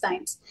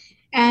intestines.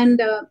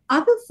 And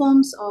other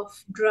forms of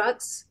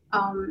drugs,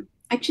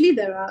 actually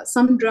there are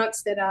some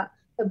drugs that are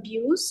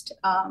abused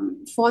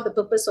for the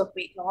purpose of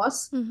weight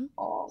loss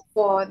or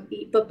for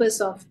the purpose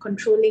of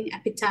controlling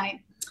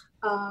appetite.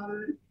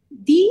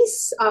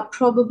 These are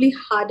probably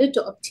harder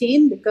to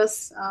obtain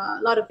because a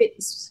lot of it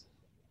is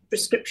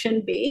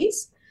prescription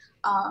based.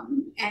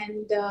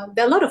 And there are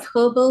a lot of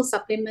herbal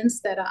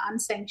supplements that are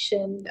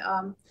unsanctioned.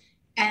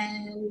 I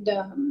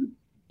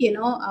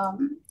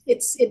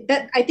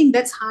think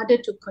that's harder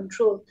to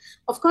control.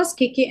 Of course,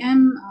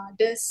 KKM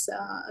does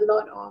a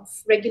lot of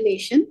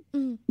regulation,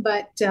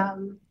 but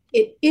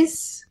it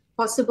is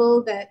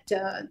possible that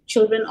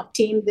children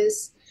obtain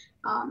this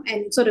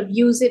and sort of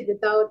use it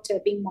without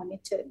being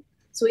monitored.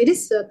 So it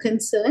is a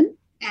concern,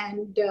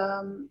 and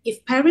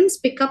if parents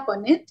pick up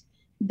on it,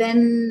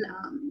 then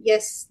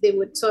yes, they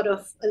would sort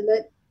of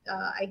alert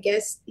I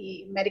guess,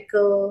 the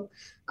medical,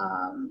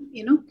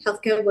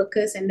 healthcare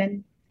workers, and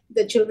then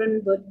the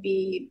children would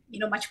be,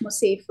 much more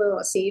safer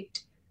or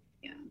saved.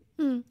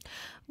 Yeah.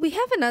 We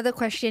have another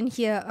question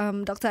here,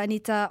 Dr.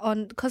 Anita,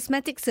 on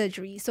cosmetic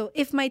surgery. So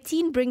if my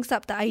teen brings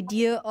up the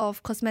idea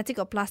of cosmetic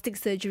or plastic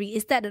surgery,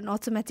 is that an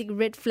automatic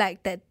red flag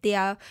that they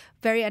are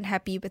very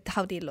unhappy with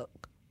how they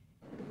look?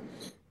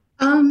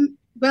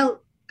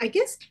 Well, I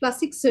guess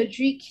plastic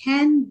surgery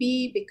can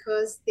be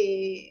because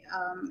they,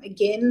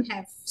 again,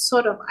 have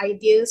sort of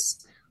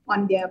ideas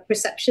on their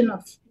perception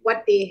of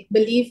what they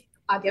believe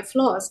are their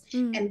flaws,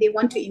 and they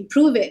want to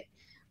improve it.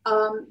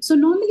 So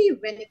normally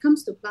when it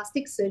comes to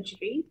plastic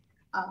surgery,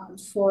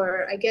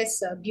 for, I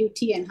guess,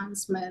 beauty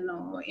enhancement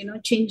or,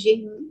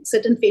 changing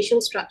certain facial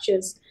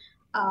structures,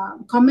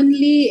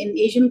 commonly in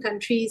Asian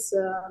countries,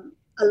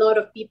 a lot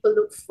of people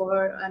look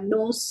for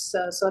nose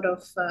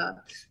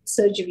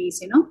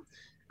surgeries,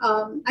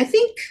 I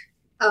think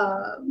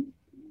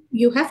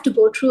you have to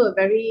go through a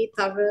very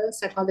thorough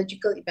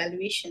psychological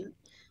evaluation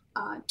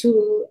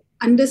to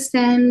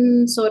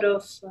understand sort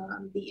of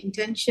the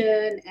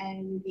intention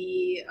and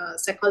the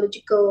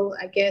psychological,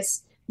 I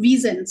guess,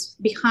 reasons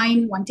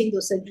behind wanting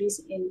those surgeries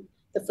in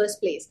the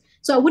first place.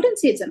 So I wouldn't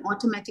say it's an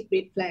automatic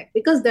red flag,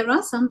 because there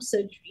are some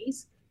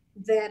surgeries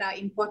that are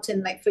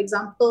important. Like, for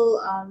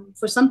example,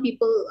 for some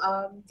people,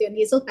 their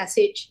nasal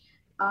passage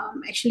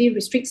actually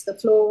restricts the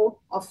flow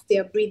of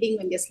their breathing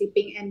when they're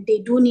sleeping, and they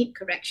do need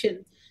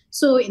correction.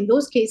 So in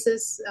those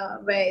cases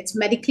where it's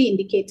medically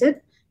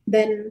indicated,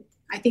 then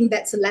I think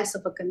that's less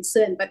of a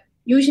concern. But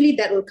usually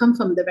that will come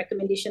from the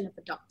recommendation of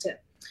a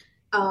doctor.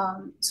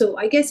 So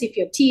I guess if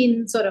your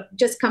teen sort of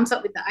just comes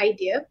up with the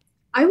idea,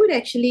 I would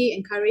actually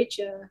encourage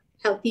a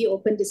healthy,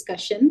 open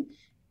discussion,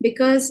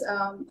 because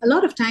a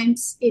lot of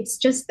times it's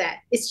just that.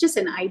 It's just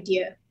an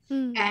idea.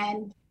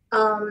 And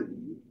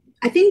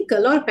I think a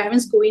lot of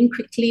parents go in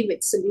quickly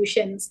with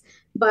solutions.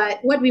 But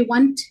what we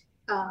want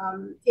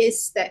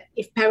is that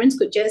if parents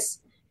could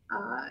just,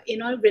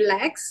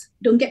 relax,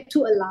 don't get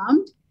too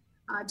alarmed,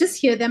 just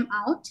hear them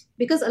out.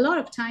 Because a lot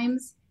of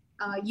times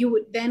you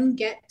would then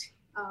get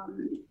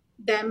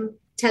them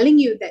telling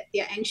you that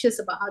they're anxious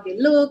about how they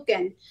look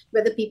and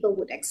whether people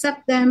would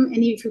accept them.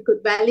 And if you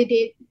could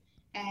validate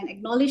and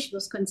acknowledge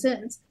those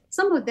concerns,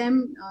 some of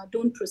them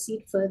don't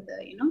proceed further,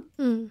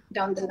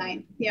 down the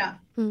line. Yeah.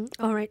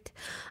 All right.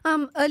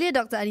 Earlier,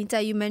 Dr.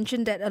 Anita, you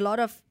mentioned that a lot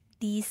of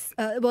these,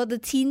 the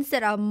teens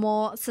that are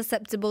more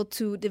susceptible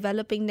to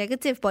developing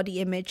negative body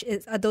image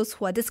are those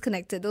who are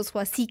disconnected, those who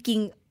are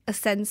seeking a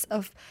sense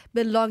of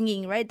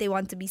belonging, right? They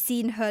want to be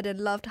seen, heard, and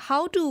loved.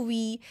 How do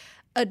we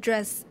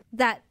address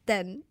that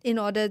then in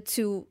order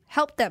to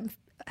help them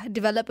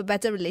develop a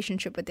better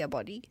relationship with their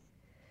body?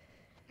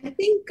 I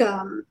think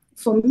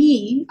for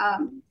me,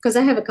 because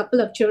I have a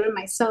couple of children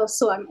myself,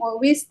 so I'm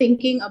always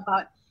thinking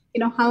about,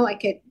 how I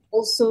can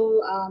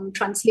also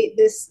translate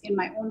this in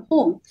my own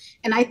home.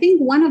 And I think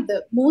one of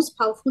the most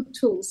powerful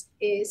tools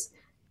is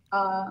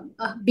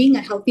being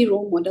a healthy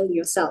role model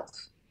yourself.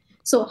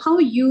 So how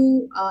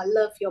you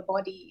love your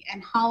body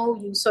and how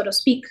you sort of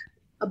speak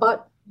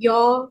about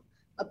your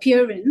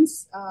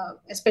appearance,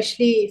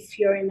 especially if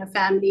you're in a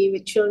family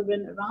with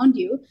children around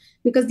you,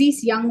 because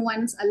these young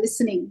ones are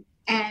listening.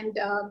 And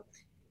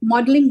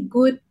modeling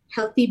good,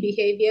 healthy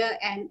behavior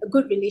and a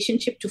good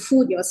relationship to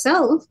food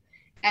yourself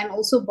and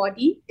also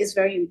body is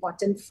very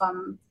important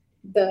from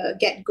the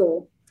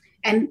get-go.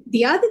 And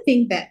the other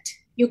thing that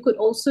you could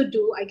also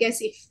do, I guess,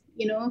 if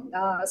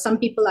some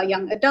people are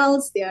young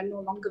adults, they are no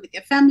longer with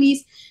their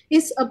families,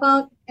 is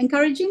about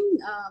encouraging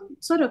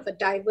sort of a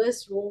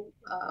diverse role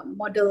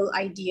model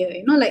idea.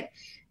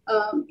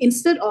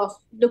 Instead of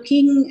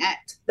looking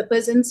at the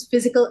person's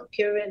physical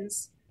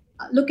appearance,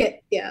 look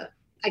at their,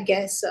 I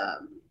guess,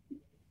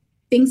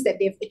 things that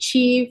they've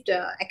achieved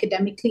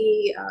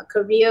academically,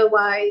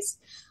 career-wise,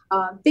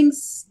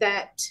 things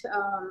that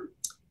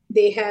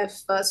they have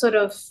sort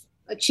of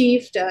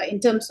achieved in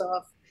terms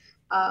of,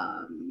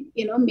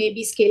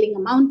 maybe scaling a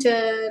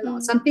mountain or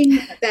something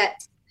that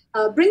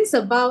brings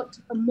about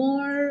a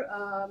more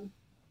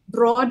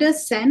broader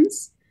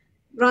sense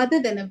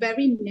rather than a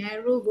very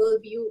narrow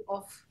worldview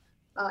of,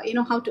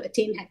 how to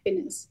attain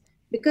happiness.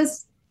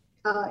 Because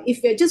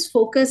if you're just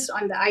focused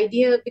on the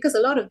idea, because a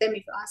lot of them,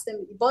 if you ask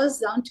them, it boils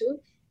down to,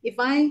 if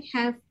I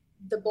have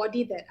the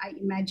body that I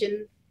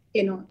imagine,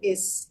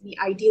 is the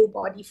ideal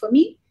body for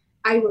me,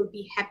 I will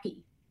be happy.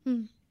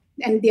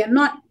 And they're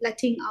not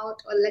letting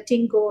out or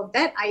letting go of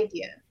that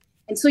idea.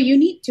 And so you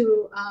need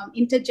to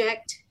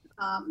interject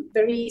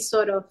very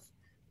sort of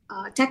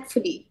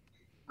tactfully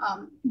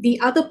the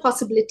other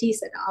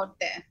possibilities that are out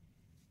there.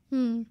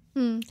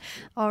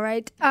 All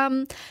right.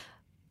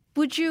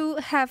 Would you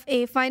have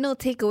a final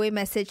takeaway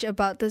message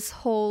about this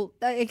whole,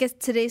 I guess,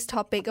 today's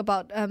topic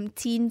about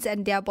teens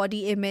and their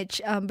body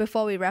image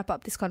before we wrap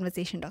up this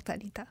conversation, Dr.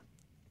 Anita?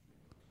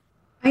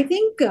 I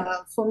think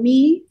for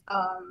me,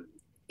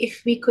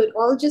 if we could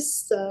all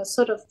just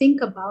sort of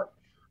think about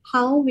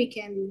how we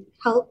can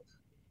help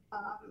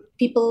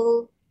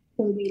people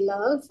whom we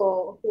love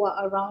or who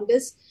are around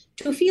us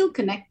to feel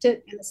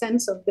connected and a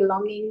sense of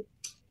belonging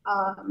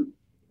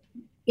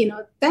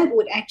that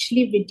would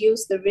actually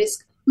reduce the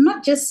risk,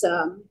 not just,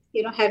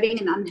 having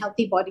an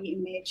unhealthy body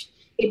image.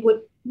 It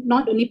would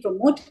not only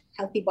promote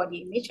healthy body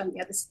image on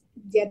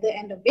the other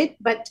end of it,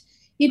 but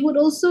it would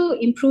also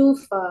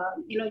improve,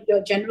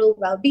 your general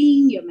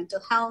well-being, your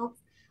mental health,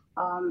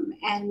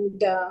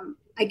 and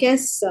I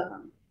guess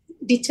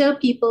deter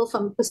people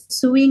from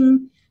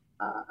pursuing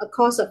a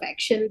course of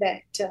action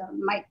that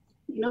might,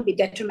 be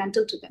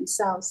detrimental to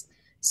themselves.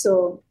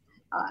 So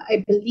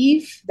I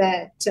believe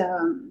that,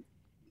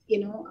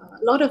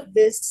 a lot of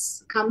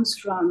this comes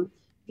from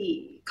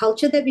the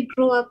culture that we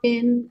grow up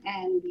in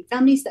and the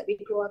families that we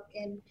grow up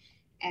in.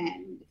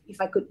 And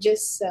if I could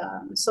just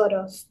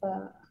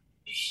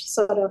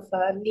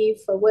leave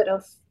a word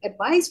of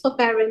advice for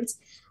parents,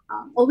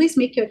 always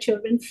make your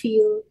children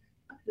feel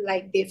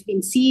like they've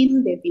been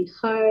seen, they've been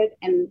heard,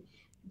 and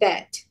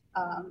that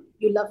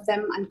you love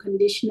them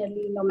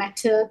unconditionally, no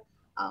matter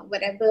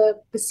whatever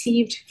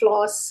perceived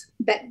flaws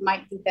that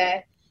might be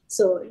there.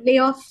 So lay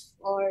off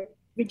or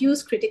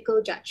reduce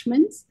critical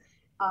judgments,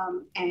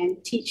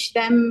 and teach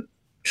them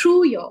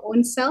through your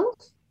own self,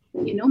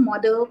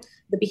 model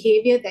the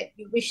behavior that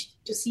you wish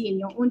to see in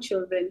your own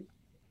children.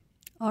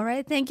 All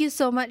right. Thank you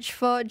so much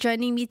for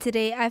joining me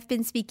today. I've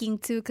been speaking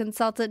to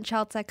consultant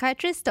child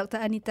psychiatrist Dr.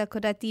 Anita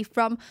Kodati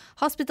from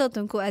Hospital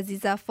Tunku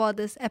Azizah for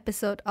this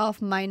episode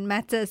of Mind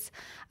Matters.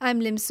 I'm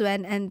Lim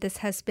Suen, and this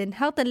has been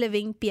Health and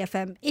Living,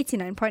 BFM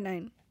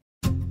 89.9.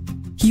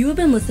 You have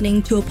been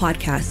listening to a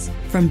podcast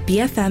from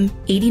BFM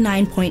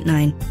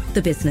 89.9,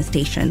 the business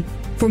station.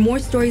 For more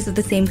stories of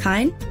the same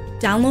kind,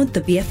 download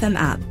the BFM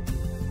app.